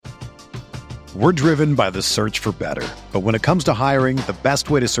We're driven by the search for better. But when it comes to hiring, the best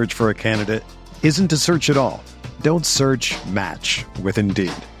way to search for a candidate isn't to search at all. Don't search, match with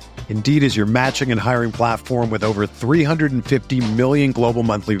Indeed. Indeed is your matching and hiring platform with over 350 million global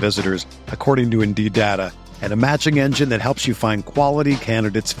monthly visitors, according to Indeed data, and a matching engine that helps you find quality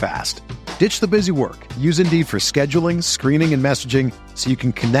candidates fast. Ditch the busy work. Use Indeed for scheduling, screening, and messaging so you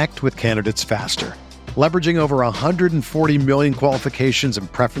can connect with candidates faster. Leveraging over 140 million qualifications and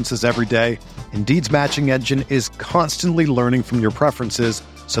preferences every day, Indeed's matching engine is constantly learning from your preferences,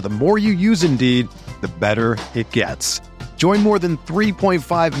 so the more you use Indeed, the better it gets. Join more than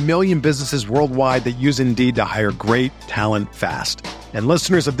 3.5 million businesses worldwide that use Indeed to hire great talent fast. And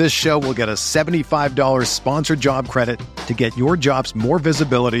listeners of this show will get a $75 sponsored job credit to get your jobs more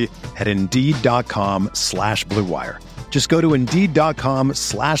visibility at Indeed.com/Blue Wire. Just go to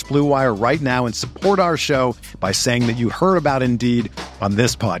Indeed.com/Blue Wire right now and support our show by saying that you heard about Indeed on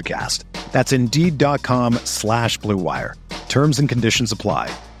this podcast. That's Indeed.com/Blue Wire. Terms and conditions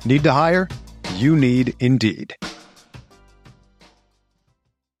apply. Need to hire? You need Indeed.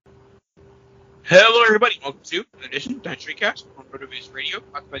 Hello, everybody. Welcome to an edition of TradeCast on RotoViz Radio,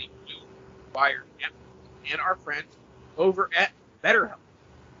 talking about the Blue Wire and our friends over at BetterHelp.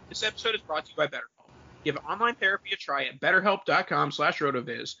 This episode is brought to you by BetterHelp. Give online therapy a try at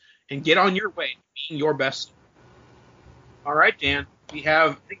BetterHelp.com/RotoViz and get on your way to being your best. All right, Dan. We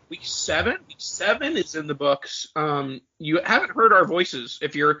have, I think, week 7. Week 7 is in the books. You haven't heard our voices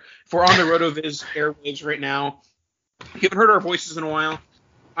if we're on the RotoViz airwaves right now. You haven't heard our voices in a while.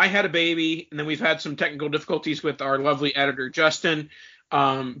 I had a baby, and then we've had some technical difficulties with our lovely editor, Justin.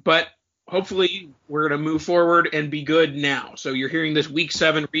 But hopefully we're going to move forward and be good now. So you're hearing this Week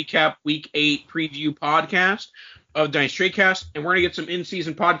 7 recap, Week 8 preview podcast of Dynasty TradeCast, and we're going to get some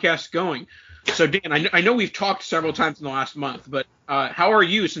in-season podcasts going. So, Dan, I know we've talked several times in the last month, but how are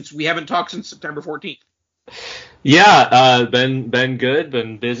you since we haven't talked since September 14th? Yeah, been good,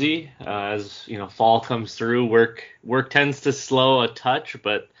 been busy. As you know, fall comes through. Work tends to slow a touch,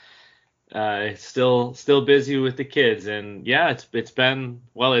 but still busy with the kids. And yeah, it's been,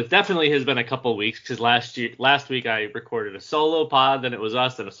 well, it definitely has been a couple of weeks, because last week I recorded a solo pod, then it was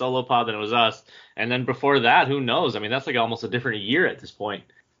us, then a solo pod, then it was us, and then before that, who knows? I mean, that's like almost a different year at this point.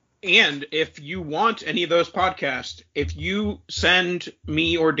 And if you want any of those podcasts, if you send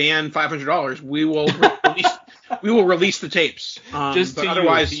me or Dan $500, we will release the tapes. Just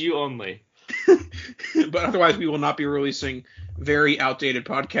to you only. But otherwise, we will not be releasing very outdated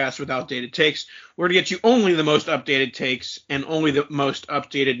podcasts with outdated takes. We're going to get you only the most updated takes and only the most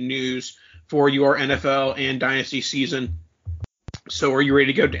updated news for your NFL and Dynasty season. So are you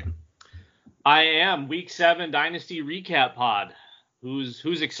ready to go, Dan? I am. Week 7 Dynasty recap pod. Who's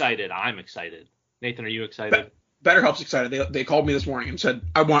excited? I'm excited. Nathan, are you excited? BetterHelp's excited. They called me this morning and said,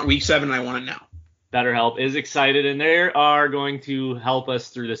 I want Week 7 and I want it now. BetterHelp is excited, and they are going to help us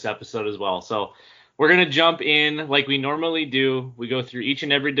through this episode as well. So we're going to jump in like we normally do. We go through each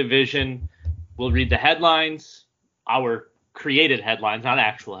and every division. We'll read the headlines, our created headlines, not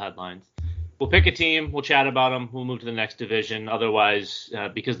actual headlines. We'll pick a team. We'll chat about them. We'll move to the next division. Otherwise,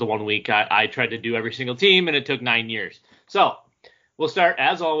 because the 1 week I tried to do every single team, and it took 9 years. So we'll start,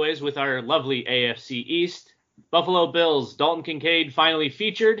 as always, with our lovely AFC East. Buffalo Bills, Dalton Kincaid finally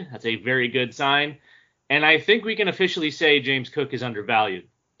featured. That's a very good sign. And I think we can officially say James Cook is undervalued.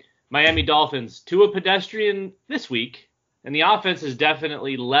 Miami Dolphins, Tua pedestrian this week. And the offense is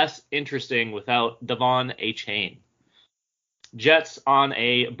definitely less interesting without Devon Achane. Jets on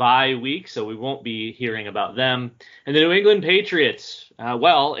a bye week, so we won't be hearing about them. And the New England Patriots,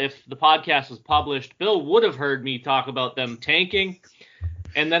 well, if the podcast was published, Bill would have heard me talk about them tanking.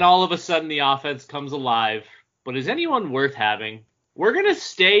 And then all of a sudden the offense comes alive. But is anyone worth having? We're going to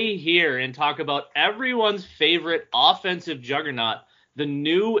stay here and talk about everyone's favorite offensive juggernaut, the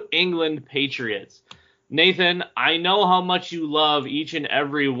New England Patriots. Nathan, I know how much you love each and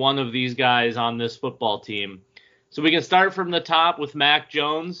every one of these guys on this football team. So we can start from the top with Mac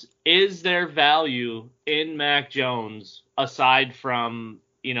Jones. Is there value in Mac Jones aside from,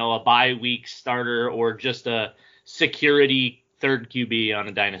 a bye week starter or just a security third QB on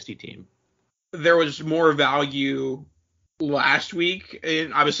a dynasty team? There was more value last week,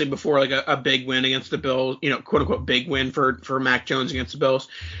 and obviously before like a big win against the Bills, quote unquote big win for Mac Jones against the Bills.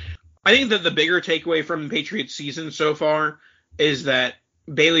 I think that the bigger takeaway from the Patriots season so far is that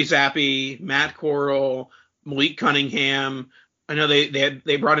Bailey Zappi, Matt Corral, Malik Cunningham, I know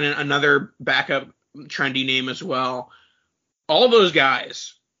they brought in another backup trendy name as well. All those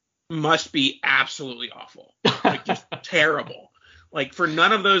guys must be absolutely awful, like just terrible. Like, for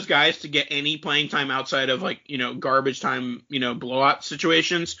none of those guys to get any playing time outside of, like, garbage time, blowout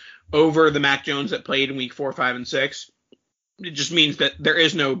situations over the Mac Jones that played in week 4, 5, and 6, it just means that there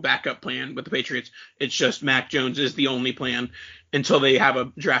is no backup plan with the Patriots. It's just Mac Jones is the only plan until they have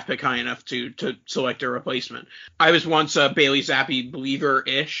a draft pick high enough to select a replacement. I was once a Bailey Zappi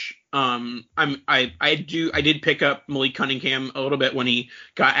believer-ish. I did pick up Malik Cunningham a little bit when he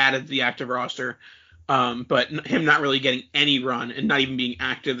got added to the active roster. But him not really getting any run and not even being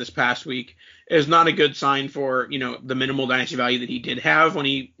active this past week is not a good sign for, the minimal dynasty value that he did have when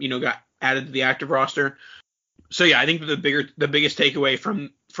he, got added to the active roster. So yeah, I think the biggest takeaway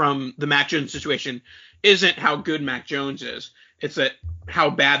from the Mac Jones situation isn't how good Mac Jones is. It's that how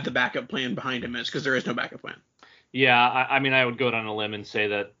bad the backup plan behind him is, because there is no backup plan. Yeah, I mean, I would go down a limb and say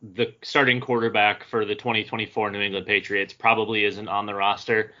that the starting quarterback for the 2024 New England Patriots probably isn't on the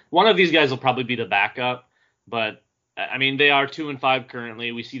roster. One of these guys will probably be the backup, but I mean, they are 2-5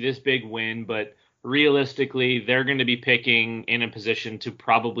 currently. We see this big win, but realistically, they're going to be picking in a position to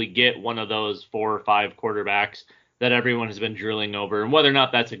probably get one of those 4 or 5 quarterbacks that everyone has been drilling over. And whether or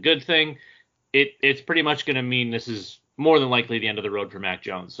not that's a good thing, it's pretty much going to mean this is more than likely the end of the road for Mac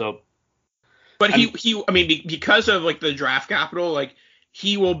Jones. So. But because of, like, the draft capital, like,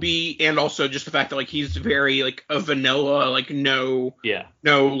 he will be, and also just the fact that, like, he's very, like, a vanilla, like, no,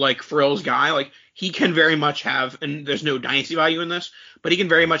 like, frills guy. Like, he can very much have, and there's no dynasty value in this, but he can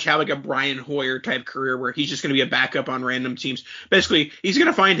very much have, like, a Brian Hoyer type career where he's just going to be a backup on random teams. Basically, he's going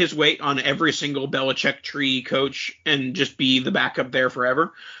to find his weight on every single Belichick tree coach and just be the backup there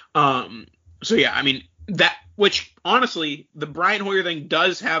forever. So yeah, I mean, which honestly, the Brian Hoyer thing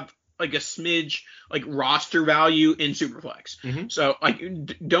does have, like, a smidge, like, roster value in Superflex. Mm-hmm. So, like,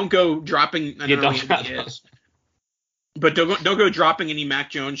 don't go dropping. I don't know what he is, but don't go dropping any Mac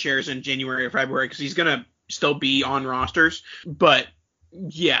Jones shares in January or February, because he's gonna still be on rosters. But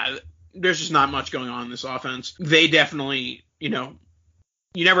yeah, there's just not much going on in this offense. They definitely, you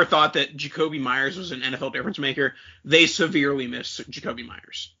never thought that Jacoby Myers was an NFL difference maker. They severely miss Jacoby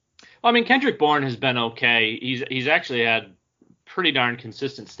Myers. Well, I mean, Kendrick Bourne has been okay. He's actually had pretty darn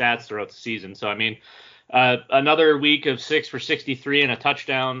consistent stats throughout the season. So, I mean, another week of 6 for 63 and a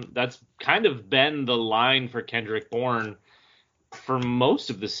touchdown. That's kind of been the line for Kendrick Bourne for most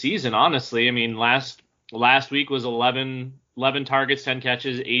of the season, honestly. I mean, last week was 11 targets, 10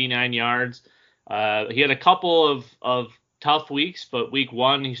 catches, 89 yards. He had a couple of tough weeks, but week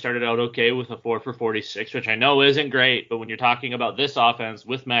 1, he started out okay with a 4 for 46, which I know isn't great. But when you're talking about this offense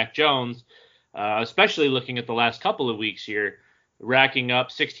with Mac Jones, especially looking at the last couple of weeks here, racking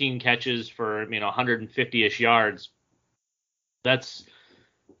up 16 catches for 150-ish yards. That's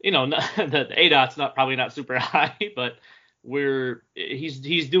the ADOT's probably not super high, but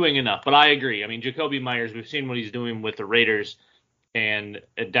he's doing enough. But I agree. I mean, Jacoby Myers, we've seen what he's doing with the Raiders, and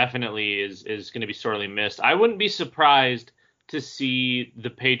it definitely is going to be sorely missed. I wouldn't be surprised to see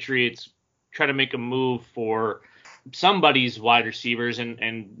the Patriots try to make a move for somebody's wide receivers,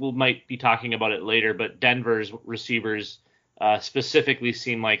 and we might be talking about it later, but Denver's receivers specifically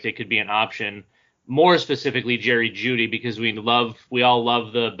seem like they could be an option. More specifically, Jerry Jeudy, because we all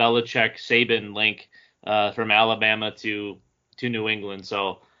love the Belichick Saban link from Alabama to New England.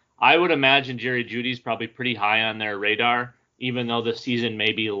 So I would imagine Jerry Jeudy's probably pretty high on their radar, even though the season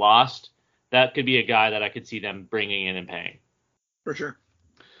may be lost. That could be a guy that I could see them bringing in and paying. For sure.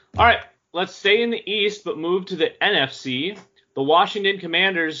 All right, let's stay in the East, but move to the NFC. The Washington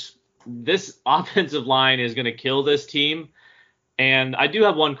Commanders, this offensive line is going to kill this team. And I do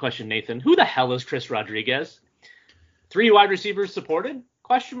have one question, Nathan. Who the hell is Chris Rodriguez? 3 wide receivers supported? ?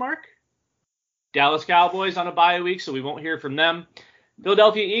 Dallas Cowboys on a bye week, so we won't hear from them.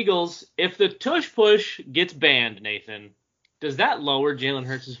 Philadelphia Eagles, if the tush push gets banned, Nathan, does that lower Jalen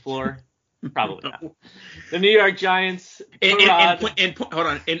Hurts' floor? Probably not. The New York Giants. In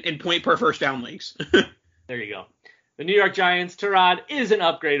point per first down leagues. There you go. The New York Giants, Tyrod is an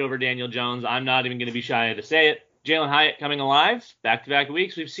upgrade over Daniel Jones. I'm not even going to be shy to say it. Jalen Hyatt coming alive, back-to-back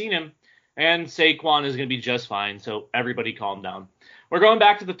weeks. We've seen him. And Saquon is going to be just fine, so everybody calm down. We're going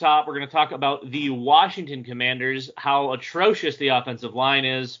back to the top. We're going to talk about the Washington Commanders, how atrocious the offensive line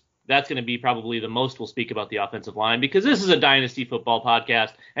is. That's going to be probably the most we'll speak about the offensive line, because this is a Dynasty football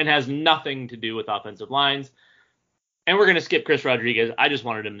podcast and has nothing to do with offensive lines. And we're going to skip Chris Rodriguez. I just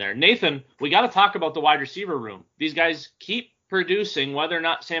wanted him there. Nathan, we got to talk about the wide receiver room. These guys keep producing, whether or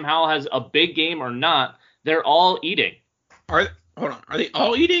not Sam Howell has a big game or not. They're all eating. Are they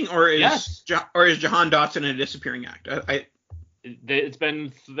all eating, or is yes. Jahan Dotson a disappearing act? They've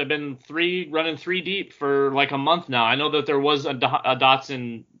been running 3 deep for like a month now. I know that there was a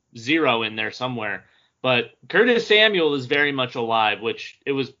Dotson 0 in there somewhere, But Curtis Samuel is very much alive, which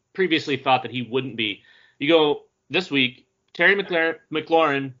it was previously thought that he wouldn't be. You go this week, Terry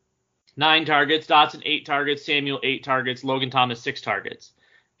McLaurin, 9 targets, Dotson 8 targets, Samuel 8 targets, Logan Thomas 6 targets.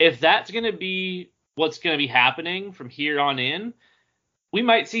 If that's going to be what's going to be happening from here on in, we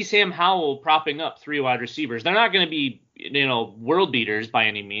might see Sam Howell propping up 3 wide receivers. They're not going to be, world beaters by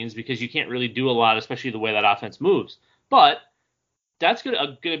any means, because you can't really do a lot, especially the way that offense moves. But that's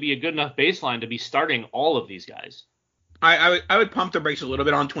going to be a good enough baseline to be starting all of these guys. I would pump the brakes a little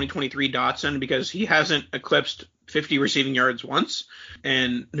bit on 2023 Dotson, because he hasn't eclipsed 50 receiving yards once,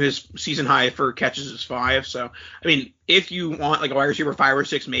 and his season high for catches is 5. So, I mean, if you want like a wide receiver 5 or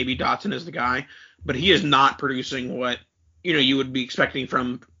 6, maybe Dotson is the guy, but he is not producing what you would be expecting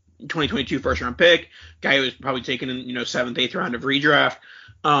from 2022 first round pick, guy who was probably taken in 7th, 8th round of redraft.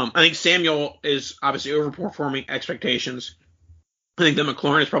 I think Samuel is obviously overperforming expectations. I think that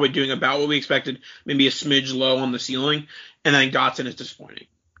McLaurin is probably doing about what we expected, maybe a smidge low on the ceiling, and I think Dotson is disappointing.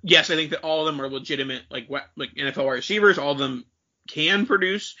 Yes, I think that all of them are legitimate, like NFL wide receivers. All of them can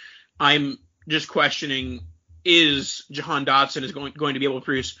produce. I'm just questioning, is Jahan Dotson is going to be able to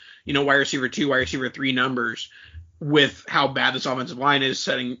produce, wide receiver 2, wide receiver 3 numbers with how bad this offensive line is,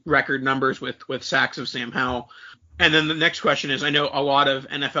 setting record numbers with sacks of Sam Howell. And then the next question is, I know a lot of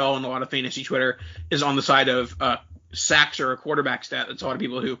NFL and a lot of fantasy Twitter is on the side of sacks are a quarterback stat. That's a lot of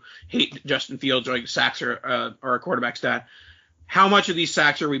people who hate Justin Fields, like sacks are a quarterback stat. How much of these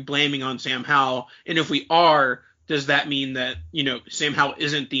sacks are we blaming on Sam Howell? And if we are, does that mean that, Sam Howell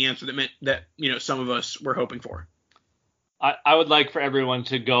isn't the answer that some of us were hoping for? I would like for everyone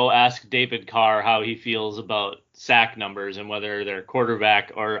to go ask David Carr how he feels about sack numbers and whether they're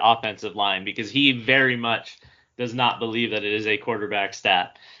quarterback or offensive line, because he very much does not believe that it is a quarterback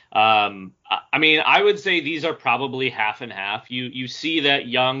stat. I mean, I would say these are probably half and half. You see that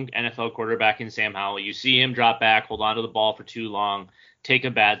young NFL quarterback in Sam Howell. You see him drop back, hold on to the ball for too long, take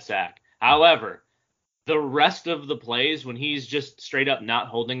a bad sack. However, the rest of the plays, when he's just straight up not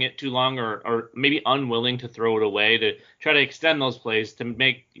holding it too long or maybe unwilling to throw it away, to try to extend those plays to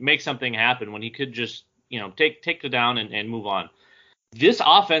make something happen when he could just, take it down and move on. This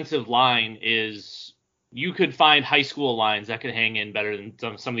offensive line is, you could find high school lines that could hang in better than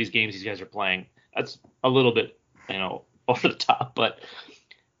some of these games these guys are playing. That's a little bit, over the top, but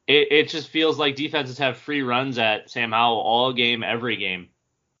it just feels like defenses have free runs at Sam Howell all game, every game.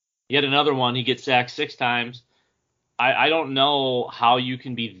 Yet another one, he gets sacked 6 times. I don't know how you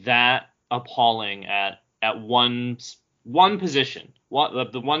can be that appalling at one position.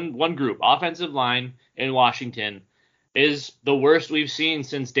 One group, offensive line in Washington, is the worst we've seen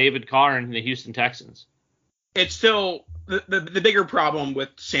since David Carr and the Houston Texans. It's still the bigger problem with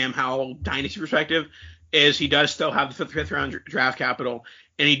Sam Howell dynasty perspective is he does still have the fifth round draft capital,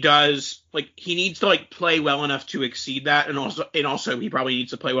 and he needs to play well enough to exceed that, and also he probably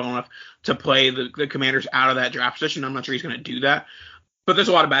needs to play well enough to play the Commanders out of that draft position. I'm not sure he's going to do that, but there's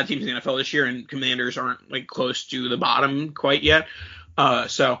a lot of bad teams in the NFL this year, and Commanders aren't close to the bottom quite yet.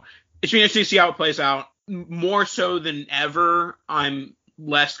 So it's been interesting to see how it plays out. More so than ever, I'm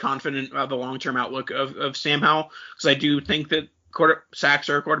less confident about the long-term outlook of Sam Howell, because I do think that sacks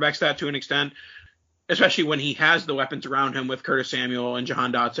are a quarterback stat to an extent, especially when he has the weapons around him with Curtis Samuel and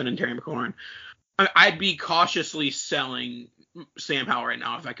Jahan Dotson and Terry McLaurin. I'd be cautiously selling Sam Howell right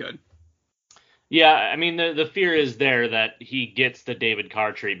now if I could. Yeah, I mean, the fear is there that he gets the David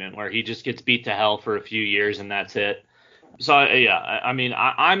Carr treatment where he just gets beat to hell for a few years and that's it. So, yeah, I mean,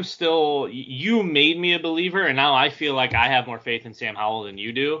 I'm still – you made me a believer, and now I feel like I have more faith in Sam Howell than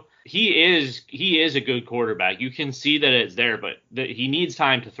you do. He is a good quarterback. You can see that it's there, but he needs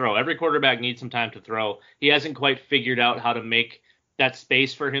time to throw. Every quarterback needs some time to throw. He hasn't quite figured out how to make that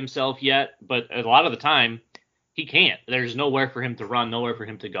space for himself yet, but a lot of the time he can't. There's nowhere for him to run, nowhere for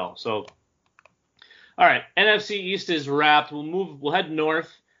him to go. So, all right, NFC East is wrapped. We'll head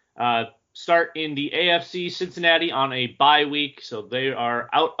north. Start in the AFC, Cincinnati on a bye week, so they are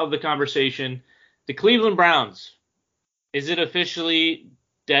out of the conversation. The Cleveland Browns, is it officially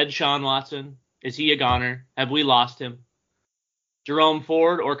dead Sean Watson? Is he a goner? Have we lost him? Jerome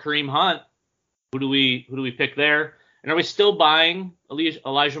Ford or Kareem Hunt? Who do we pick there? And are we still buying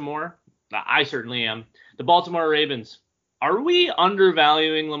Elijah Moore? I certainly am. The Baltimore Ravens, are we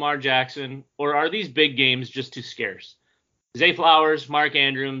undervaluing Lamar Jackson, or are these big games just too scarce? Zay Flowers, Mark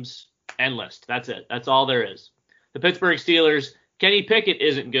Andrews, end list. That's it. That's all there is. The Pittsburgh Steelers, Kenny Pickett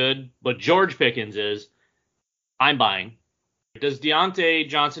isn't good, but George Pickens is. I'm buying. Does Deontay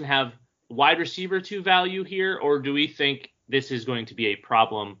Johnson have wide receiver 2 value here, or do we think this is going to be a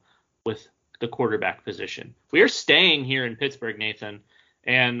problem with the quarterback position? We are staying here in Pittsburgh, Nathan,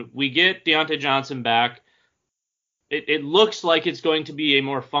 And we get Deontay Johnson back. It looks like it's going to be a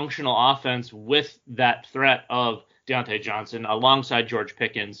more functional offense with that threat of Deontay Johnson alongside George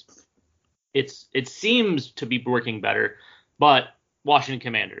Pickens. It seems to be working better, but they didn't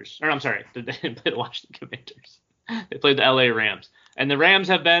play the Washington Commanders. They played the LA Rams. And the Rams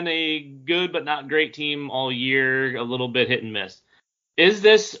have been a good but not great team all year, a little bit hit and miss. Is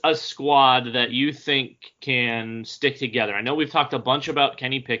this a squad that you think can stick together? I know we've talked a bunch about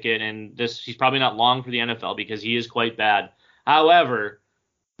Kenny Pickett, and he's probably not long for the NFL because he is quite bad. However,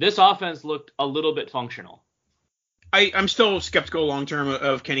 this offense looked a little bit functional. I'm still skeptical long-term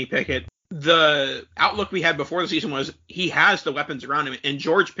of Kenny Pickett. The outlook we had before the season was he has the weapons around him, and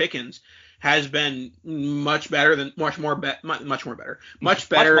George Pickens has been much better,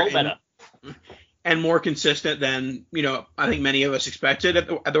 and more consistent than, I think many of us expected at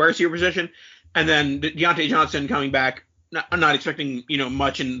the wide receiver position. And then Deontay Johnson coming back, I'm not expecting,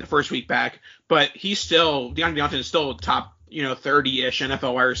 much in the first week back, but Deontay Johnson is still top, 30-ish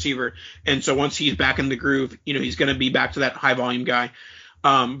NFL wide receiver. And so once he's back in the groove, he's going to be back to that high volume guy.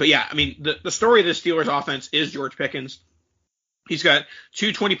 But yeah, I mean, the story of the Steelers offense is George Pickens. He's got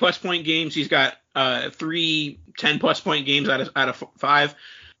 2 20-plus point games. He's got 3 10-plus point games out of 5.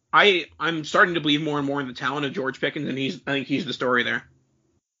 I'm starting to believe more and more in the talent of George Pickens, and I think he's the story there.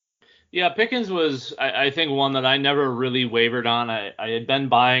 Yeah, Pickens was, I think, one that I never really wavered on. I had been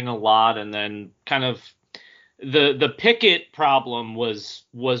buying a lot, and then kind of the Pickett problem was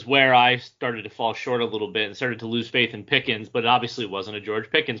where I started to fall short a little bit and started to lose faith in Pickens, but it obviously wasn't a George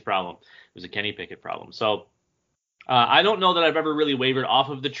Pickens problem. It was a Kenny Pickett problem. So I don't know that I've ever really wavered off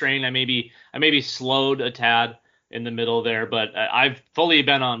of the train. I maybe slowed a tad in the middle there, but I've fully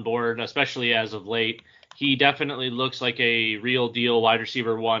been on board, especially as of late. He definitely looks like a real deal wide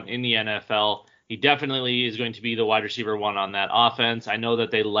receiver 1 in the NFL. He definitely is going to be the wide receiver 1 on that offense. I know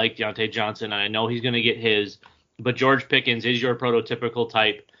that they like Deontay Johnson, and I know he's going to get his, but George Pickens is your prototypical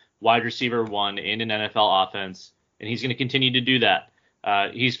type wide receiver 1 in an NFL offense, and he's going to continue to do that.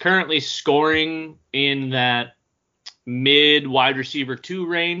 He's currently scoring in that mid wide receiver 2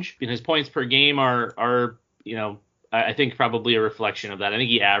 range, and his points per game are I think probably a reflection of that. I think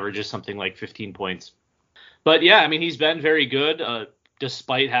he averages something like 15 points. But yeah, I mean, he's been very good,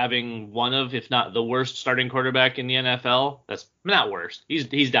 despite having one of, if not the worst starting quarterback in the NFL. That's not worst.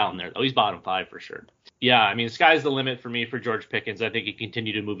 He's down there, though. He's bottom 5 for sure. Yeah, I mean, sky's the limit for me for George Pickens. I think he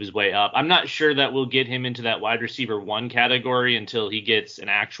continue to move his way up. I'm not sure that we'll get him into that wide receiver 1 category until he gets an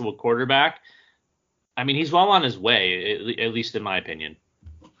actual quarterback. I mean, he's well on his way, at least in my opinion.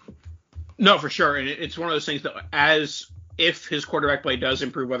 No, for sure. And it's one of those things that if his quarterback play does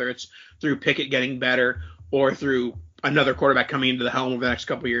improve, whether it's through Pickett getting better or through another quarterback coming into the helm over the next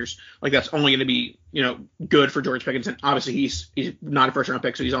couple of years, like that's only going to be, good for George Pickens. And obviously he's not a first round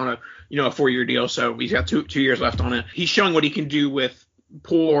pick, so he's on a 4-year deal. So he's got two years left on it. He's showing what he can do with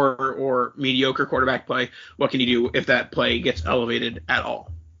poor or mediocre quarterback play. What can he do if that play gets elevated at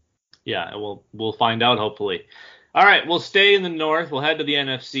all? Yeah, we'll find out, hopefully. All right, we'll stay in the North. We'll head to the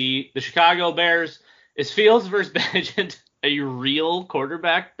NFC. The Chicago Bears. Is Fields versus Bagent a real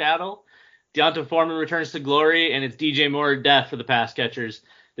quarterback battle? Deonta Foreman returns to glory, and it's DJ Moore death for the pass catchers.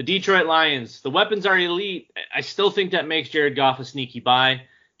 The Detroit Lions. The weapons are elite. I still think that makes Jared Goff a sneaky buy.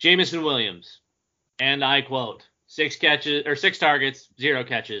 Jameson Williams. And I quote, 6 targets, 0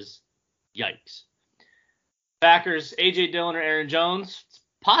 catches. Yikes. Packers. A.J. Dillon or Aaron Jones. It's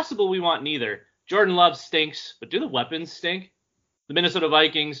possible we want neither. Jordan Love stinks, but do the weapons stink? The Minnesota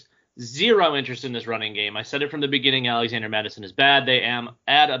Vikings, 0 interest in this running game. I said it from the beginning, Alexander Mattison is bad. They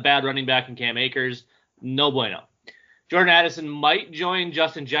add a bad running back in Cam Akers. No bueno. Jordan Addison might join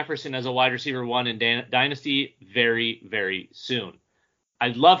Justin Jefferson as a wide receiver 1 in Dynasty very, very soon.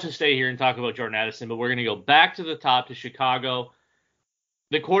 I'd love to stay here and talk about Jordan Addison, but we're going to go back to the top to Chicago.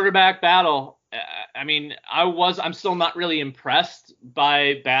 The quarterback battle, I mean, I'm still not really impressed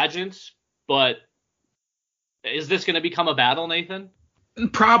by Bagent. But is this going to become a battle, Nathan?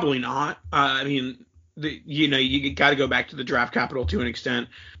 Probably not. I mean, you got to go back to the draft capital to an extent.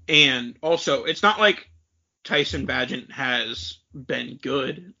 And also, it's not like Tyson Bagent has been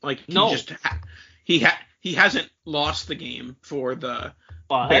good. Like, he hasn't lost the game for the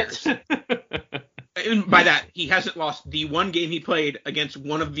Bears. And by that, he hasn't lost the one game he played against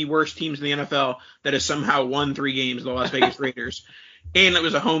one of the worst teams in the NFL that has somehow won 3 games, the Las Vegas Raiders. And it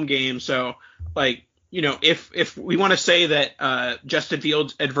was a home game. So, like, if we want to say that Justin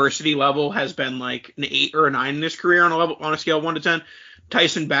Fields' adversity level has been like an 8 or a 9 in his career on a scale of 1 to 10,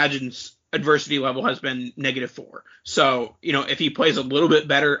 Tyson Bagent's adversity level has been -4. So, if he plays a little bit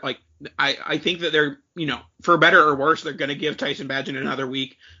better, like I think that they're, for better or worse, they're going to give Tyson Bagent another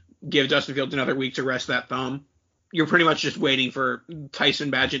week, give Justin Fields another week to rest that thumb. You're pretty much just waiting for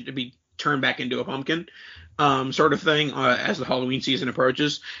Tyson Bagent to be turned back into a pumpkin, sort of thing, as the Halloween season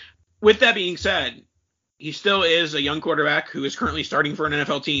approaches. With that being said, he still is a young quarterback who is currently starting for an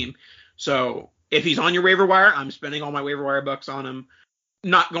NFL team. So if he's on your waiver wire, I'm spending all my waiver wire bucks on him.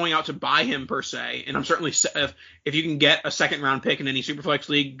 Not going out to buy him per se, and I'm certainly, if you can get a second round pick in any Superflex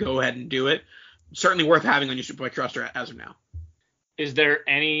league, go ahead and do it. Certainly worth having on your Superflex roster as of now. Is there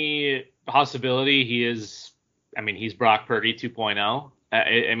any possibility he's Brock Purdy 2.0?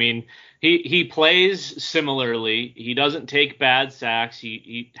 I mean, he plays similarly. He doesn't take bad sacks.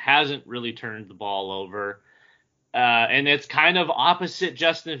 He hasn't really turned the ball over. And it's kind of opposite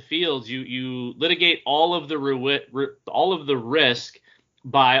Justin Fields. You litigate all of the risk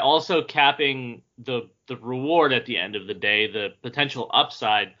by also capping the reward at the end of the day, the potential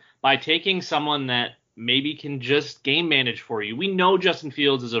upside, by taking someone that maybe can just game manage for you. We know Justin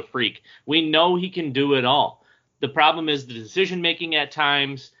Fields is a freak. We know he can do it all. The problem is the decision making at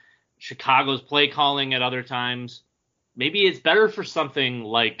times, Chicago's play calling at other times. Maybe it's better for something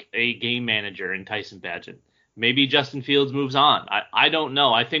like a game manager in Tyson Bagent. Maybe Justin Fields moves on. I don't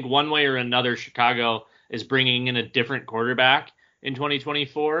know. I think one way or another, Chicago is bringing in a different quarterback in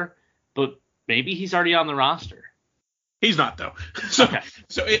 2024, but maybe he's already on the roster. He's not, though. So, okay.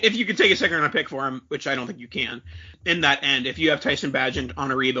 So if you could take a second round pick for him, which I don't think you can, in that end, if you have Tyson Bagent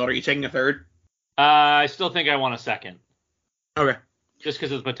on a rebuild, are you taking a third? I still think I want a second. Okay. Just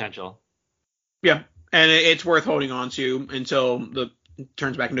because of the potential. Yeah, and it's worth holding on to until it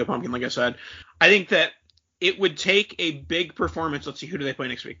turns back into a pumpkin, like I said. I think that it would take a big performance. Let's see, who do they play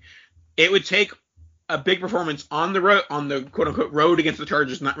next week? It would take a big performance on the road, on the quote-unquote road against the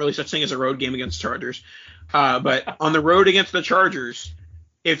Chargers. Not really such thing as a road game against the Chargers. But on the road against the Chargers,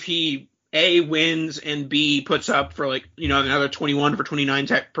 if he, A, wins, and B, puts up for another 21 for 29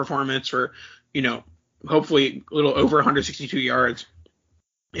 type performance for, hopefully a little over 162 yards.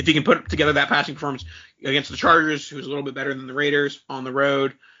 If he can put together that passing performance against the Chargers, who's a little bit better than the Raiders on the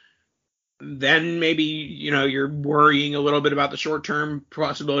road, then maybe, you're worrying a little bit about the short-term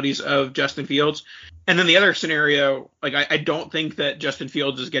possibilities of Justin Fields. And then the other scenario, I don't think that Justin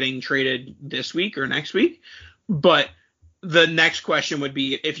Fields is getting traded this week or next week, but the next question would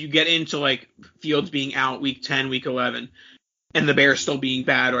be, if you get into Fields being out week 10, week 11, and the Bears still being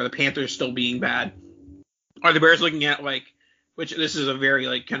bad, or the Panthers still being bad, are the Bears looking at which this is a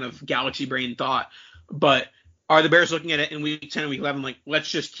very kind of galaxy brain thought, but are the Bears looking at it in week 10 and week 11, let's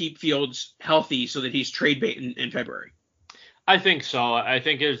just keep Fields healthy so that he's trade bait in February? I think so. I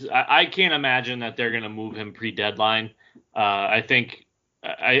can't imagine that they're going to move him pre-deadline. I think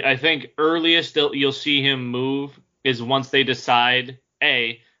earliest you'll see him move is once they decide,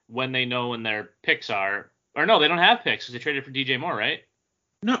 when they know when their picks are. Or no, they don't have picks because they traded for DJ Moore, right?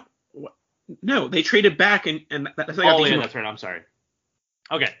 No, they traded back and that's that's right. I'm sorry.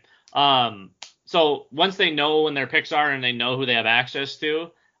 Okay. So once they know when their picks are and they know who they have access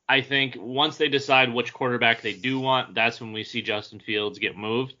to, I think once they decide which quarterback they do want, that's when we see Justin Fields get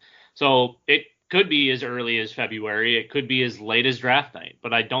moved. So it could be as early as February. It could be as late as draft night,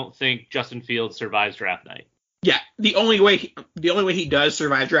 but I don't think Justin Fields survives draft night. Yeah, the only way he does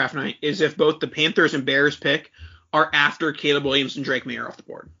survive draft night is if both the Panthers and Bears pick are after Caleb Williams and Drake May are off the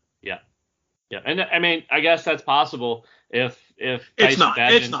board. Yeah, and I mean, I guess that's possible if it's not.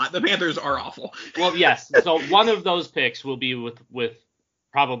 It's not. The Panthers are awful. Well, yes. So one of those picks will be with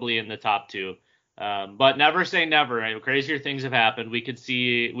probably in the top two. But never say never. Crazier things have happened. We could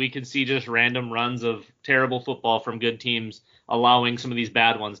see just random runs of terrible football from good teams allowing some of these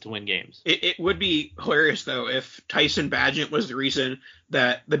bad ones to win games. It would be hilarious, though, if Tyson Bagent was the reason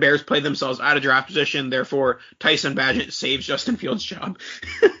that the Bears played themselves out of draft position. Therefore, Tyson Bagent saves Justin Fields' job.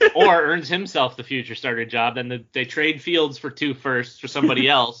 Or earns himself the future starter job. Then they trade Fields for 2 firsts for somebody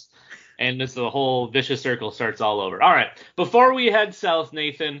else. And the whole vicious circle starts all over. All right. Before we head south,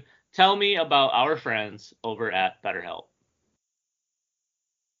 Nathan, tell me about our friends over at BetterHelp.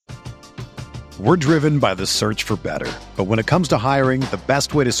 We're driven by the search for better. But when it comes to hiring, the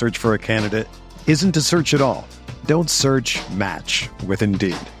best way to search for a candidate isn't to search at all. Don't search, match with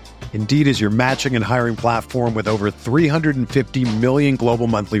Indeed. Indeed is your matching and hiring platform with over 350 million global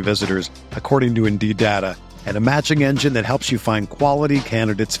monthly visitors, according to Indeed data, and a matching engine that helps you find quality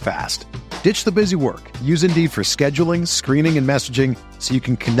candidates fast. Ditch the busy work. Use Indeed for scheduling, screening, and messaging so you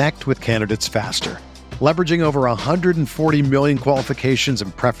can connect with candidates faster. Leveraging over 140 million qualifications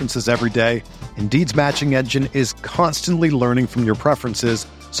and preferences every day, Indeed's matching engine is constantly learning from your preferences,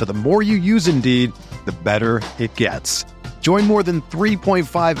 So the more you use Indeed, the better it gets. Join more than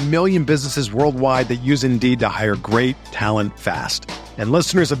 3.5 million businesses worldwide that use Indeed to hire great talent fast. And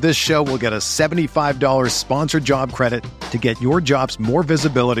listeners of this show will get a $75 sponsored job credit to get your jobs more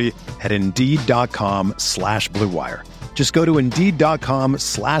visibility at Indeed.com/Blue Wire. Just go to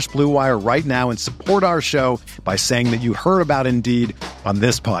Indeed.com/Blue Wire right now and support our show by saying that you heard about Indeed on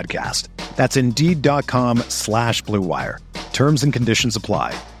this podcast. That's Indeed.com/Blue Wire. Terms and conditions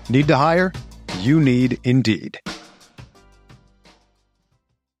apply. Need to hire? You need Indeed.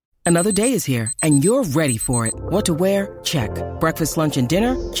 Another day is here, and you're ready for it. What to wear? Check. Breakfast, lunch, and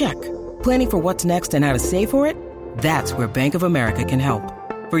dinner? Check. Planning for what's next and how to save for it? That's where Bank of America can help.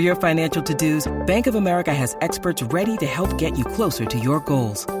 For your financial to-dos, Bank of America has experts ready to help get you closer to your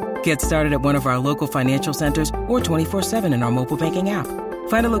goals. Get started at one of our local financial centers or 24/7 in our mobile banking app.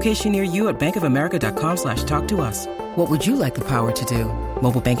 Find a location near you at bankofamerica.com/talktous. What would you like the power to do?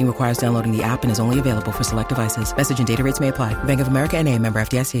 Mobile banking requires downloading the app and is only available for select devices. Message and data rates may apply. Bank of America N.A., member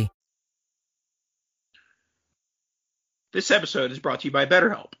FDIC. This episode is brought to you by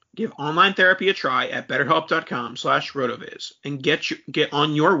BetterHelp. Give online therapy a try at betterhelp.com/rotoviz and get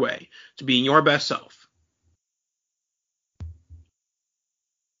on your way to being your best self.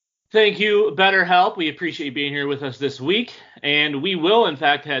 Thank you, BetterHelp. We appreciate you being here with us this week. And we will, in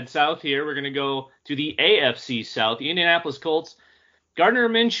fact, head south here. We're going to go to the AFC South. The Indianapolis Colts. Gardner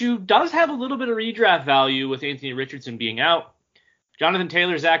Minshew does have a little bit of redraft value with Anthony Richardson being out. Jonathan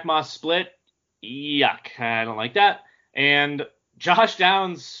Taylor, Zach Moss split. Yuck. I don't like that. And Josh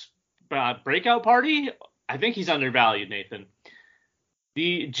Downs' breakout party? I think he's undervalued, Nathan.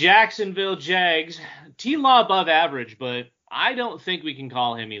 The Jacksonville Jags. T-Law above average, but I don't think we can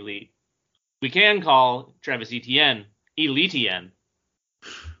call him elite. We can call Travis Etienne Elite-Etienne.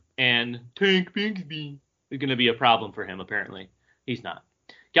 And Tank Bigsby is going to be a problem for him, apparently. He's not.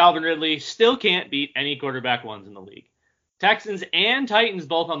 Calvin Ridley still can't beat any quarterback ones in the league. Texans and Titans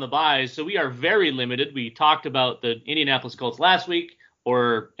both on the byes, so we are very limited. We talked about the Indianapolis Colts last week,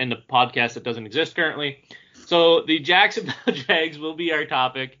 or in the podcast that doesn't exist currently. So the Jacksonville Jags will be our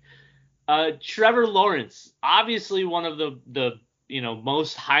topic. Trevor Lawrence, obviously one of the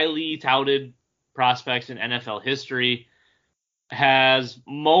most highly touted prospects in NFL history, has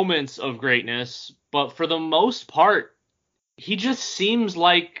moments of greatness, but for the most part, he just seems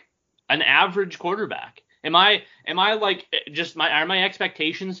like an average quarterback. Are my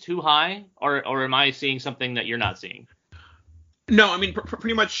expectations too high, or am I seeing something that you're not seeing? No, I mean,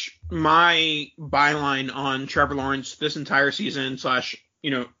 pretty much my byline on Trevor Lawrence this entire season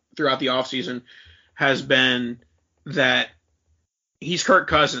 / throughout the offseason has been that he's Kirk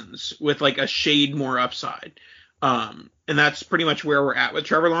Cousins with like a shade more upside. And that's pretty much where we're at with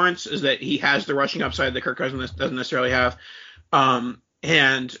Trevor Lawrence, is that he has the rushing upside that Kirk Cousins doesn't necessarily have.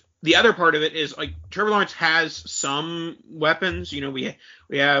 And the other part of it is, like, Trevor Lawrence has some weapons. We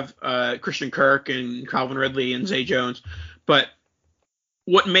have Christian Kirk and Calvin Ridley and Zay Jones. But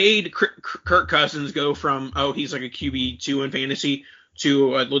what made Kirk Cousins go from, he's like a QB2 in fantasy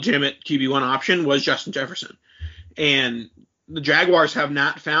to a legitimate QB1 option was Justin Jefferson. And the Jaguars have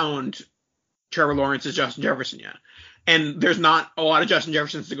not found Trevor Lawrence as Justin Jefferson yet. And there's not a lot of Justin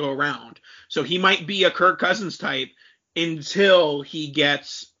Jeffersons to go around. So he might be a Kirk Cousins type until he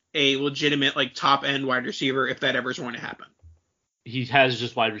gets a legitimate, like, top-end wide receiver, if that ever is going to happen. He has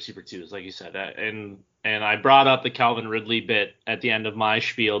just wide receiver twos, like you said. And I brought up the Calvin Ridley bit at the end of my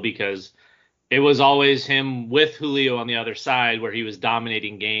spiel because it was always him with Julio on the other side where he was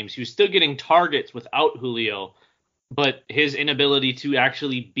dominating games. He was still getting targets without Julio, but his inability to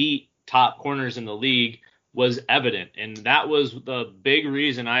actually beat top corners in the league was evident. And that was the big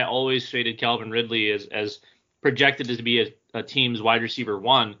reason I always traded Calvin Ridley as projected to be a team's wide receiver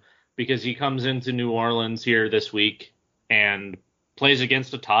one, because he comes into New Orleans here this week and plays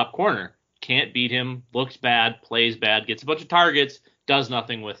against a top corner. Can't beat him, looks bad, plays bad, gets a bunch of targets, does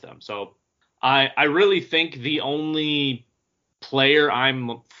nothing with them. So I really think the only player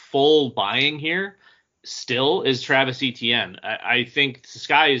I'm full buying here still is Travis Etienne. I think the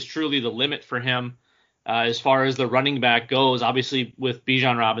sky is truly the limit for him as far as the running back goes. Obviously, with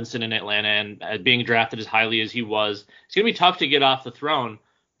Bijan Robinson in Atlanta and being drafted as highly as he was, it's going to be tough to get off the throne.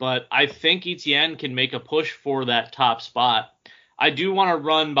 But I think Etienne can make a push for that top spot. I do want to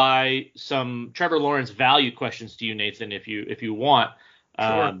run by some Trevor Lawrence value questions to you, Nathan, if you want.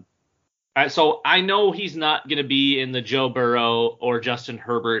 Sure. So I know he's not going to be in the Joe Burrow or Justin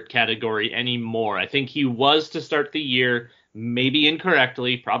Herbert category anymore. I think he was to start the year, maybe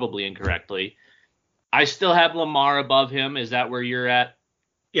incorrectly, probably incorrectly. I still have Lamar above him. Is that where you're at?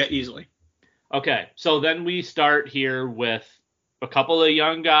 Yeah, easily. Okay, so then we start here with a couple of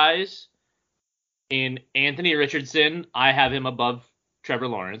young guys. In Anthony Richardson, I have him above Trevor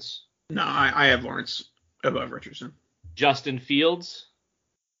Lawrence. No, I have Lawrence above Richardson. Justin Fields.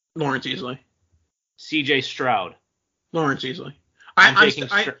 Lawrence easily. CJ Stroud. Lawrence easily. I'm taking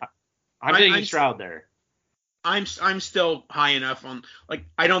Stroud there. I'm still high enough on, like,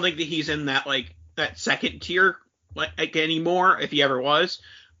 I don't think that he's in that, like, that second tier like anymore, if he ever was.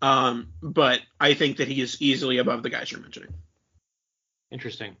 But I think that he is easily above the guys you're mentioning.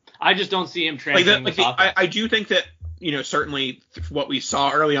 Interesting. I just don't see him translating this offense. I do think that, certainly what we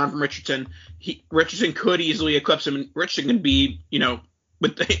saw early on from Richardson, Richardson could easily eclipse him, and Richardson can be,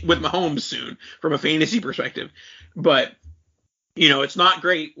 with Mahomes soon from a fantasy perspective. But, it's not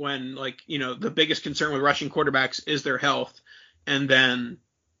great when, the biggest concern with rushing quarterbacks is their health, and then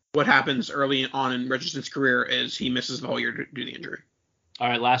what happens early on in Richardson's career is he misses the whole year due to the injury. All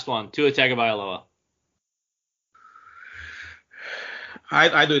right, last one. Tua Tagovailoa.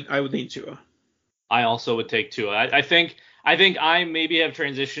 I would lean Tua. I also would take Tua. I think I maybe have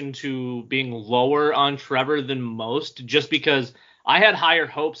transitioned to being lower on Trevor than most, just because I had higher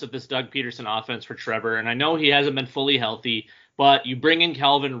hopes of this Doug Peterson offense for Trevor, and I know he hasn't been fully healthy, but you bring in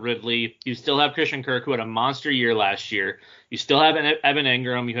Calvin Ridley, you still have Christian Kirk, who had a monster year last year, you still have Evan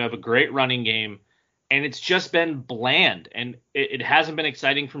Ingram, you have a great running game, and it's just been bland, and it hasn't been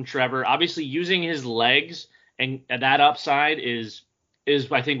exciting from Trevor. Obviously, using his legs and that upside is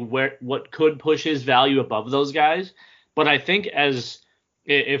I think what could push his value above those guys. But I think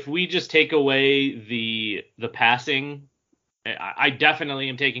if we just take away the passing, I definitely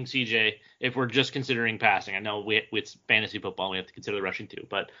am taking CJ if we're just considering passing. I know with fantasy football we have to consider the rushing too,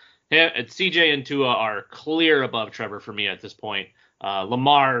 but CJ and Tua are clear above Trevor for me at this point.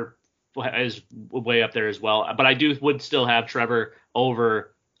 Lamar is way up there as well, but I would still have Trevor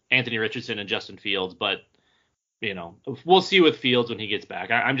over Anthony Richardson and Justin Fields, but we'll see with Fields when he gets back.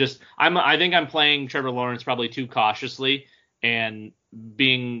 I think I'm playing Trevor Lawrence probably too cautiously and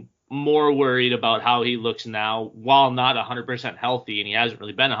being more worried about how he looks now while not 100% healthy, and he hasn't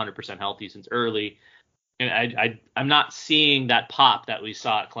really been 100% healthy since early. And I'm not seeing that pop that we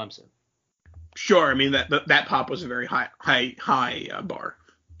saw at Clemson. Sure, I mean that pop was a very high bar.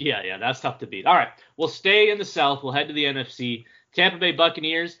 Yeah, that's tough to beat. All right, we'll stay in the South. We'll head to the NFC. Tampa Bay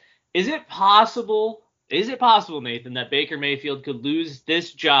Buccaneers. Is it possible, Nathan, that Baker Mayfield could lose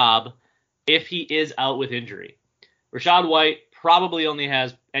this job if he is out with injury? Rachaad White probably only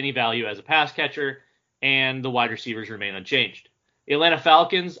has any value as a pass catcher, and the wide receivers remain unchanged. The Atlanta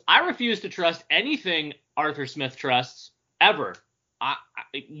Falcons, I refuse to trust anything Arthur Smith trusts ever.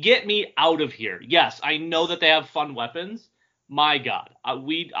 Get me out of here. Yes, I know that they have fun weapons. My God,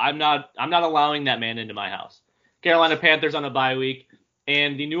 I'm not allowing that man into my house. Carolina Panthers on a bye week,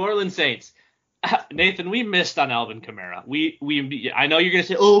 and the New Orleans Saints. Nathan, we missed on Alvin Kamara. I know you're going to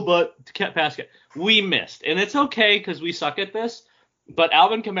say, but pass catch. We missed, and it's okay because we suck at this. But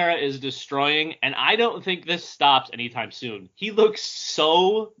Alvin Kamara is destroying, and I don't think this stops anytime soon. He looks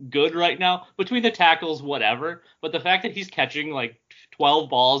so good right now, between the tackles, whatever. But the fact that he's catching like 12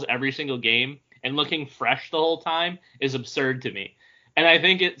 balls every single game and looking fresh the whole time is absurd to me. And I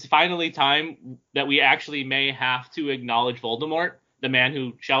think it's finally time that we actually may have to acknowledge Voldemort, the man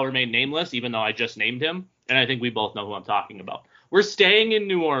who shall remain nameless, even though I just named him. And I think we both know who I'm talking about. We're staying in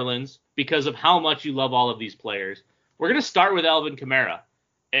New Orleans because of how much you love all of these players. We're going to start with Alvin Kamara.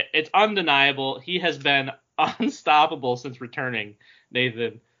 It's undeniable. He has been unstoppable since returning,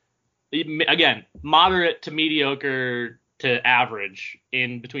 Nathan. Again, moderate to mediocre to average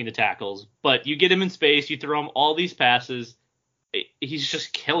in between the tackles. But you get him in space, you throw him all these passes, he's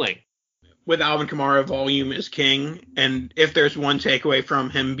just killing. With Alvin Kamara, volume is king. And if there's one takeaway from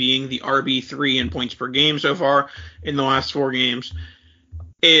him being the RB3 in points per game so far in the last 4 games,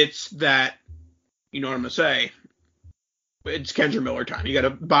 it's that, you know what I'm going to say, it's Kendra Miller time. You got to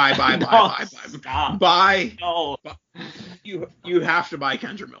buy. No. You have to buy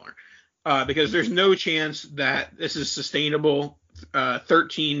Kendra Miller because there's no chance that this is sustainable.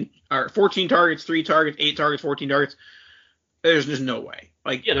 14 targets, 3 targets, 8 targets, 14 targets. There's just no way.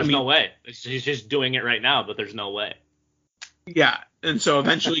 There's no way. He's just doing it right now, but there's no way. Yeah, and so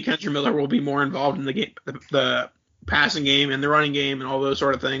eventually Kendra Miller will be more involved in the game, the passing game and the running game and all those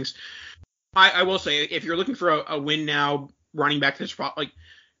sort of things. I will say, if you're looking for a win now, running back to this spot,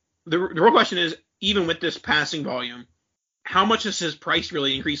 the real question is, even with this passing volume, how much does his price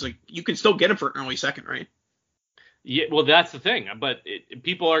really increase? You can still get him for an early second, right? Yeah, well, that's the thing. But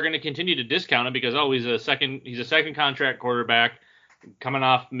people are going to continue to discount him because he's a second contract quarterback coming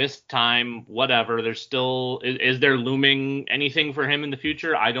off missed time, whatever. There's still is there looming anything for him in the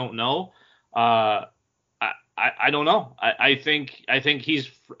future? I don't know. I don't know. I think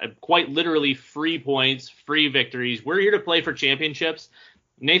he's quite literally free points, free victories. We're here to play for championships.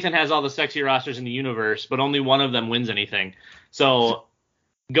 Nathan has all the sexy rosters in the universe, but only one of them wins anything. So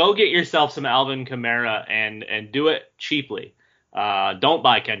go get yourself some Alvin Kamara and do it cheaply. Don't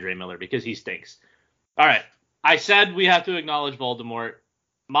buy Kendre Miller because he stinks. All right. I said we have to acknowledge Voldemort.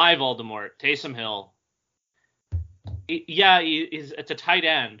 My Voldemort, Taysom Hill. It's a tight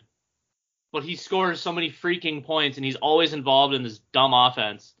end, but he scores so many freaking points, and he's always involved in this dumb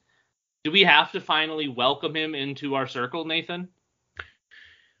offense. Do we have to finally welcome him into our circle, Nathan?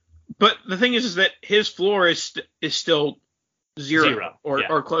 But the thing is that his floor is still zero.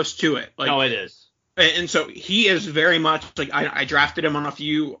 Or close to it. No, it is. And so he is very much like I drafted him on a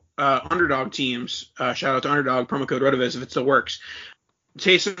few underdog teams. Shout out to underdog, promo code RotoViz if it still works.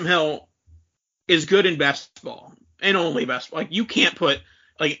 Taysom Hill is good in best ball and only best ball. Like you can't put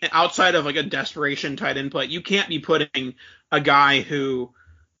like outside of like a desperation tight end play, you can't be putting a guy who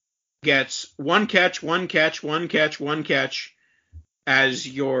gets one catch as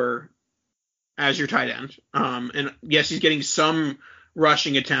your tight end. And yes, he's getting some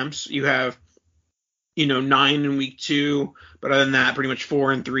rushing attempts. You have 9 in week 2, but other than that, pretty much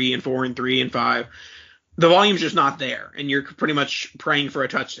 4 and 3 and 4 and 3 and 5. The volume's just not there, and you're pretty much praying for a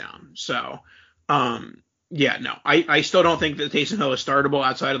touchdown. So, I still don't think that Taysom Hill is startable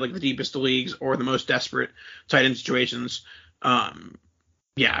outside of like the deepest of leagues or the most desperate tight end situations. I'm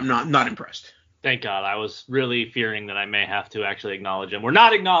not impressed. Thank God. I was really fearing that I may have to actually acknowledge him. We're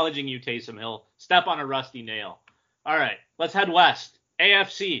not acknowledging you, Taysom Hill. Step on a rusty nail. All right, let's head west.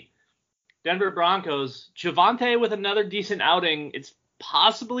 AFC. Denver Broncos. Javonte with another decent outing. It's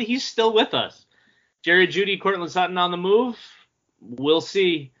possibly he's still with us. Jerry Jeudy, Courtland Sutton on the move. We'll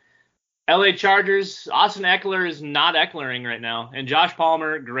see. LA Chargers. Austin Eckler is not Ecklering right now. And Josh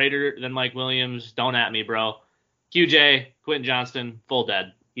Palmer, greater than Mike Williams. Don't at me, bro. QJ, Quentin Johnston, full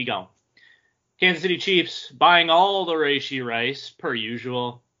dead. He gone. Kansas City Chiefs buying all the Rashee Rice, per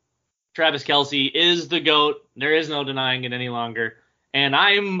usual. Travis Kelce is the GOAT. There is no denying it any longer. And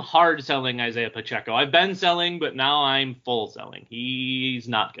I'm hard selling Isaiah Pacheco. I've been selling, but now I'm full selling. He's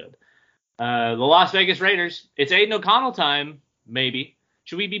not good. The Las Vegas Raiders. It's Aiden O'Connell time, maybe.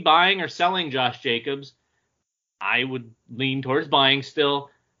 Should we be buying or selling Josh Jacobs? I would lean towards buying still.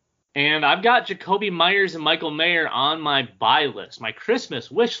 And I've got Jacoby Myers and Michael Mayer on my buy list, my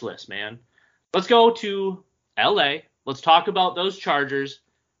Christmas wish list, man. Let's go to LA. Let's talk about those Chargers.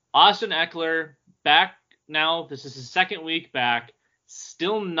 Austin Eckler back now. This is his second week back.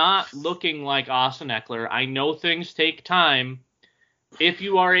 Still not looking like Austin Eckler. I know things take time. If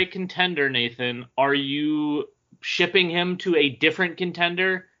you are a contender, Nathan, are you shipping him to a different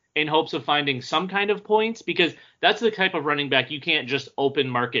contender in hopes of finding some kind of points? Because that's the type of running back you can't just open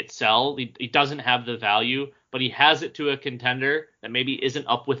market sell. He doesn't have the value, but he has it to a contender that maybe isn't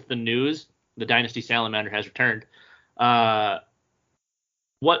up with the news. The Dynasty Salamander has returned. What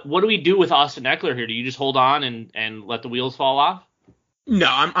do we do with Austin Eckler here? Do you just hold on and let the wheels fall off? No,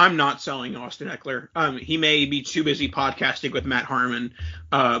 I'm not selling Austin Eckler. He may be too busy podcasting with Matt Harmon,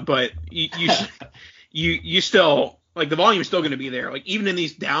 but you still like the volume is still going to be there. Like even in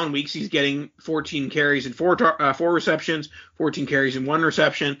these down weeks, he's getting 14 carries and four receptions, 14 carries and 1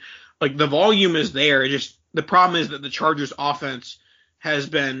 reception. Like the volume is there. The problem is that the Chargers offense has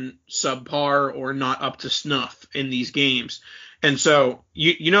been subpar or not up to snuff in these games. And so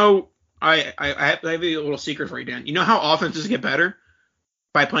I have a little secret for you, Dan. You know how offenses get better?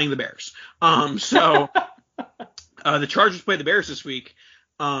 By playing the Bears. The Chargers play the Bears this week.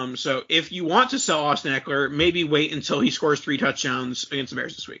 So if you want to sell Austin Eckler, maybe wait until he scores 3 touchdowns against the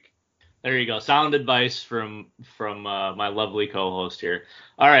Bears this week. There you go. Sound advice from my lovely co-host here.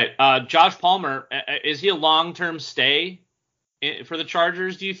 All right. Josh Palmer, is he a long-term stay for the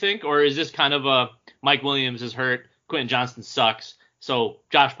Chargers, do you think? Or is this kind of a Mike Williams is hurt, Quentin Johnston sucks, so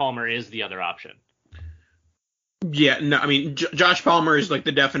Josh Palmer is the other option? Yeah, no, I mean, Josh Palmer is like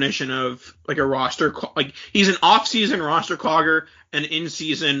the definition of like a roster, like he's an off-season roster clogger and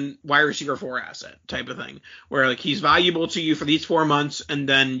in-season wide receiver 4 asset type of thing, where like he's valuable to you for these 4 months and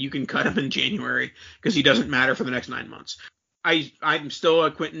then you can cut him in January because he doesn't matter for the next 9 months. I'm still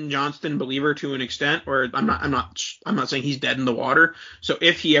a Quentin Johnston believer to an extent, or I'm not saying he's dead in the water. So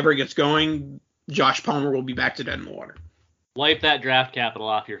if he ever gets going, Josh Palmer will be back to dead in the water. Wipe that draft capital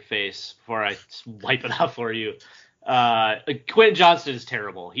off your face before I wipe it out for you. Quentin Johnston is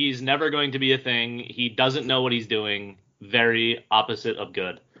terrible. He's never going to be a thing. He doesn't know what he's doing. Very opposite of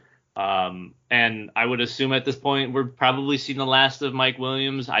good. And I would assume at this point we're probably seeing the last of Mike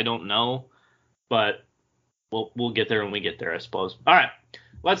Williams. I don't know, but we'll get there when we get there, I suppose. All right.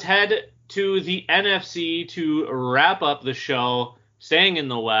 let's head to the NFC to wrap up the show. Staying in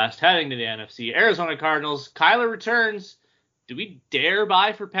the West, heading to the NFC. Arizona Cardinals. Kyler returns. Do we dare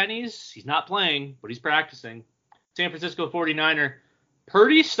buy for pennies? He's not playing, but he's practicing. San Francisco 49er.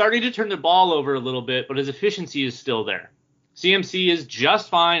 Purdy's starting to turn the ball over a little bit, but his efficiency is still there. CMC is just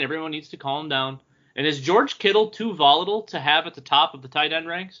fine. Everyone needs to calm down. And is George Kittle too volatile to have at the top of the tight end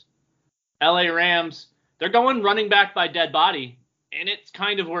ranks? LA Rams, they're going running back by dead body, and it's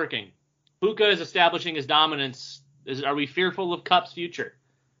kind of working. Puka is establishing his dominance. Are we fearful of Kupp's future?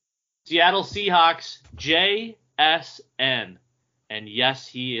 Seattle Seahawks, JSN. And yes,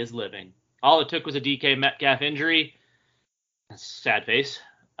 he is living. All it took was a DK Metcalf injury. Sad face.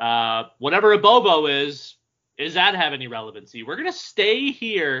 Whatever a Bobo is that have any relevancy? We're going to stay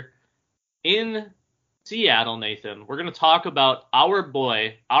here in Seattle, Nathan. We're going to talk about our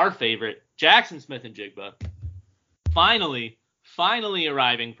boy, our favorite, Jackson Smith-Njigba. Finally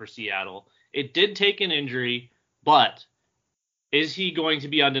arriving for Seattle. It did take an injury, but is he going to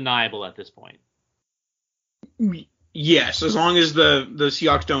be undeniable at this point? Yes, as long as the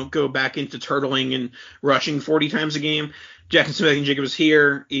Seahawks don't go back into turtling and rushing 40 times a game. Jackson Smith-Njigba is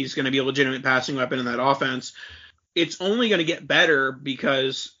here. He's going to be a legitimate passing weapon in that offense. It's only going to get better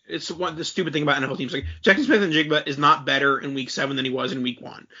because it's the stupid thing about NFL teams. Like, Jackson Smith-Njigba is not better in week 7 than he was in week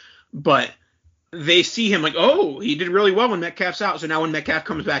 1. But they see him like, oh, he did really well when Metcalf's out. So now when Metcalf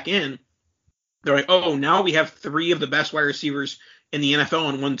comes back in, they're like, oh, now we have 3 of the best wide receivers in the NFL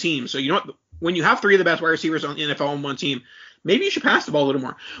on one team. So you know what? When you have 3 of the best wide receivers on the NFL on one team, maybe you should pass the ball a little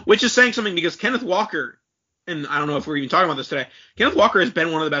more, which is saying something because Kenneth Walker, and I don't know if we're even talking about this today, Kenneth Walker has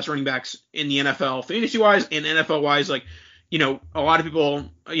been one of the best running backs in the NFL, fantasy-wise and NFL-wise. Like, you know, a lot of people,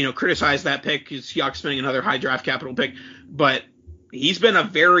 you know, criticize that pick because Seahawks spending another high draft capital pick, but he's been a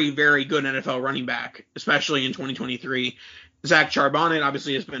very, very good NFL running back, especially in 2023. Zach Charbonnet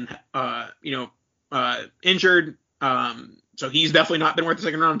obviously has been, injured, so he's definitely not been worth the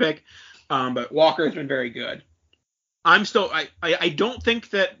second-round pick. But Walker has been very good. I don't think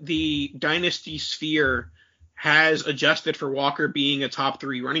that the dynasty sphere has adjusted for Walker being a top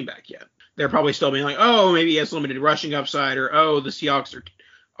 3 running back yet. They're probably still being like, oh, maybe he has limited rushing upside, or oh, the Seahawks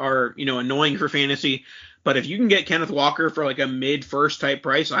are annoying for fantasy. But if you can get Kenneth Walker for like a mid-first type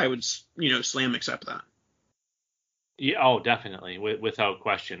price, I would slam accept that. Yeah, oh, definitely, without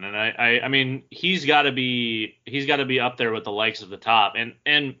question. And I mean, he's got to be up there with the likes of the top.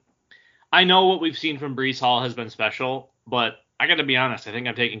 And I know what we've seen from Breece Hall has been special, but I got to be honest. I think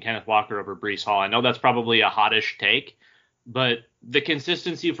I'm taking Kenneth Walker over Breece Hall. I know that's probably a hottish take, but the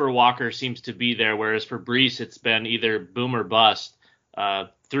consistency for Walker seems to be there, whereas for Breece, it's been either boom or bust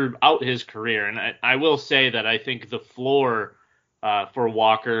throughout his career. And I will say that I think the floor for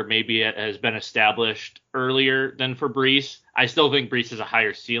Walker maybe it has been established earlier than for Breece. I still think Breece has a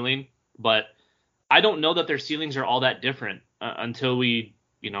higher ceiling, but I don't know that their ceilings are all that different until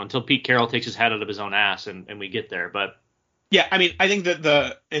Pete Carroll takes his head out of his own ass and we get there. But yeah, I mean, I think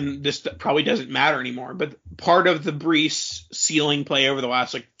that and this probably doesn't matter anymore, but part of the Breece ceiling play over the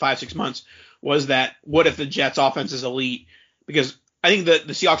last 5-6 months was that what if the Jets offense is elite? Because I think that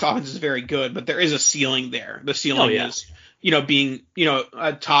the Seahawks offense is very good, but there is a ceiling there. The ceiling is, being,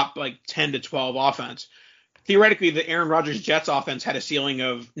 a top 10 to 12 offense. Theoretically, the Aaron Rodgers Jets offense had a ceiling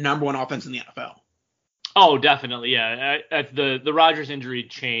of number 1 offense in the NFL. Oh, definitely, yeah. The Rodgers injury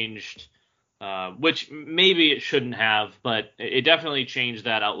changed, which maybe it shouldn't have, but it definitely changed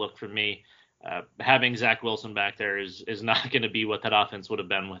that outlook for me. Having Zach Wilson back there is not going to be what that offense would have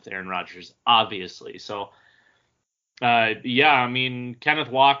been with Aaron Rodgers, obviously. So, I mean, Kenneth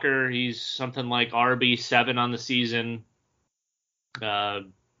Walker, he's something like RB7 on the season. I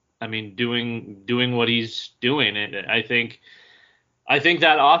mean, doing what he's doing. I think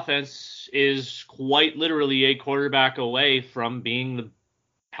that offense is quite literally a quarterback away from being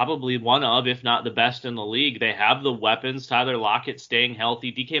probably one of, if not the best in the league. They have the weapons. Tyler Lockett staying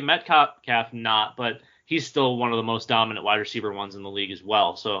healthy. DK Metcalf not, but he's still one of the most dominant wide receiver ones in the league as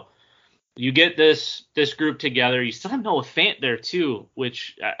well. So you get this group together. You still have Noah Fant there too,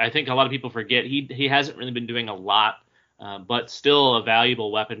 which I think a lot of people forget. He hasn't really been doing a lot, but still a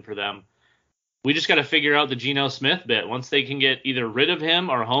valuable weapon for them. We just got to figure out the Geno Smith bit. Once they can get either rid of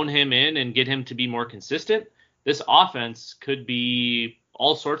him or hone him in and get him to be more consistent, this offense could be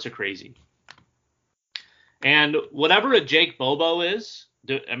all sorts of crazy. And whatever a Jake Bobo is,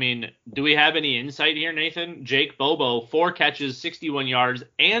 do we have any insight here, Nathan? Jake Bobo, 4 catches, 61 yards,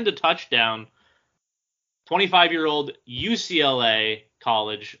 and a touchdown. 25-year-old UCLA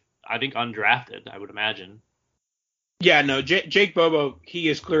college, I think undrafted, I would imagine. Yeah, no, Jake Bobo, he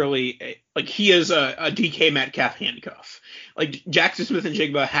is clearly he is a DK Metcalf handcuff. like Jackson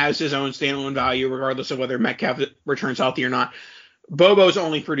Smith-Njigba has his own standalone value regardless of whether Metcalf returns healthy or not. Bobo's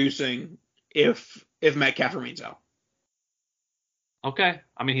only producing if Metcalf remains out. Okay.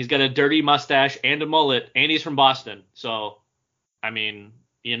 I mean, he's got a dirty mustache and a mullet, and he's from Boston. So, I mean,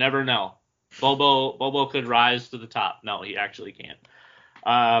 you never know. Bobo could rise to the top. No, he actually can't.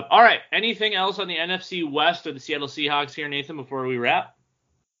 All right. Anything else on the NFC West or the Seattle Seahawks here, Nathan, before we wrap?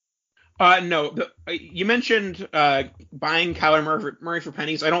 No. You mentioned buying Kyler Murray for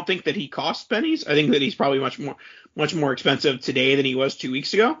pennies. I don't think that he costs pennies. I think that he's probably much more expensive today than he was 2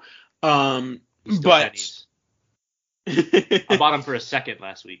 weeks ago. But I bought him for a second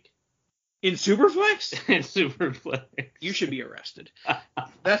last week. In Superflex? In Superflex. You should be arrested.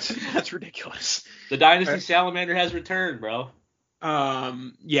 That's ridiculous. The Dynasty Salamander has returned, bro.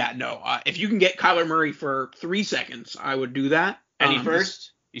 Yeah, no. If you can get Kyler Murray for 3 seconds, I would do that. Any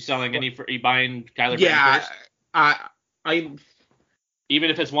first? You selling any? You buying Kyler Murray first? I even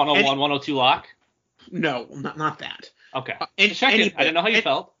if it's 101, 102 lock. No, not that. Okay. I didn't know how you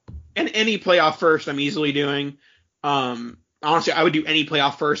felt. And any playoff first, I'm easily doing. Honestly, I would do any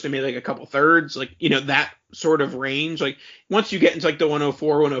playoff first and maybe like a couple thirds, like, that sort of range. Like once you get into like the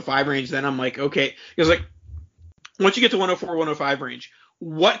 104, 105 range, then I'm like, okay, because like once you get to 104, 105 range,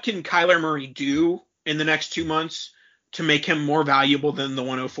 what can Kyler Murray do in the next 2 months to make him more valuable than the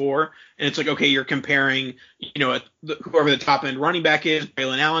 104? And it's like, okay, you're comparing, whoever the top end running back is,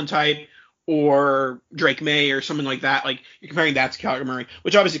 Braylon Allen type, or Drake May or something like that. Like you're comparing that to Kyler Murray,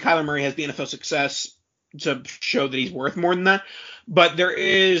 which obviously Kyler Murray has the NFL success to show that he's worth more than that. But there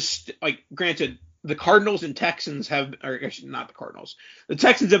is, like, granted, the Cardinals and Texans or actually not the Cardinals. The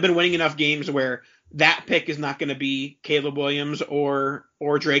Texans have been winning enough games where that pick is not going to be Caleb Williams or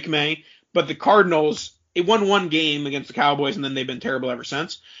Drake May. But the Cardinals, it won one game against the Cowboys, and then they've been terrible ever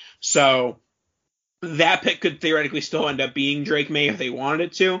since. So that pick could theoretically still end up being Drake May if they wanted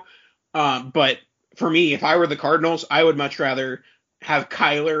it to. But for me, if I were the Cardinals, I would much rather have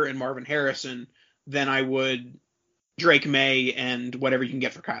Kyler and Marvin Harrison than I would Drake May and whatever you can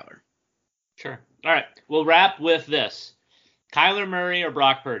get for Kyler. Sure. All right. We'll wrap with this. Kyler Murray or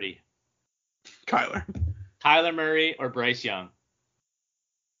Brock Purdy? Kyler. Kyler Murray or Bryce Young?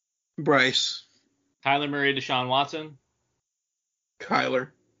 Bryce. Kyler Murray, Deshaun Watson? Kyler.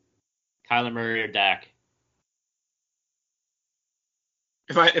 Kyler Murray or Dak?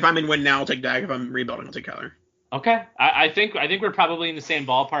 If I'm in win now, I'll take Dak. If I'm rebuilding, I'll take Kyler. Okay, I think we're probably in the same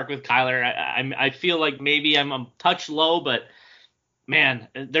ballpark with Kyler. I feel like maybe I'm a touch low, but man,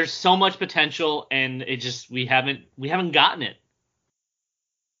 there's so much potential, and it just we haven't gotten it.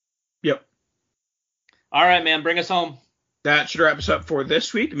 Yep. All right, man, bring us home. That should wrap us up for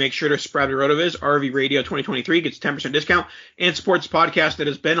this week. Make sure to subscribe to RotoViz. RV Radio 2023 gets 10% discount and supports the podcast that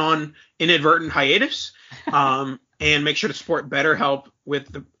has been on inadvertent hiatus. And make sure to support BetterHelp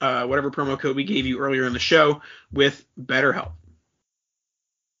with the whatever promo code we gave you earlier in the show with BetterHelp.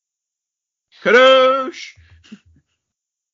 Kadosh!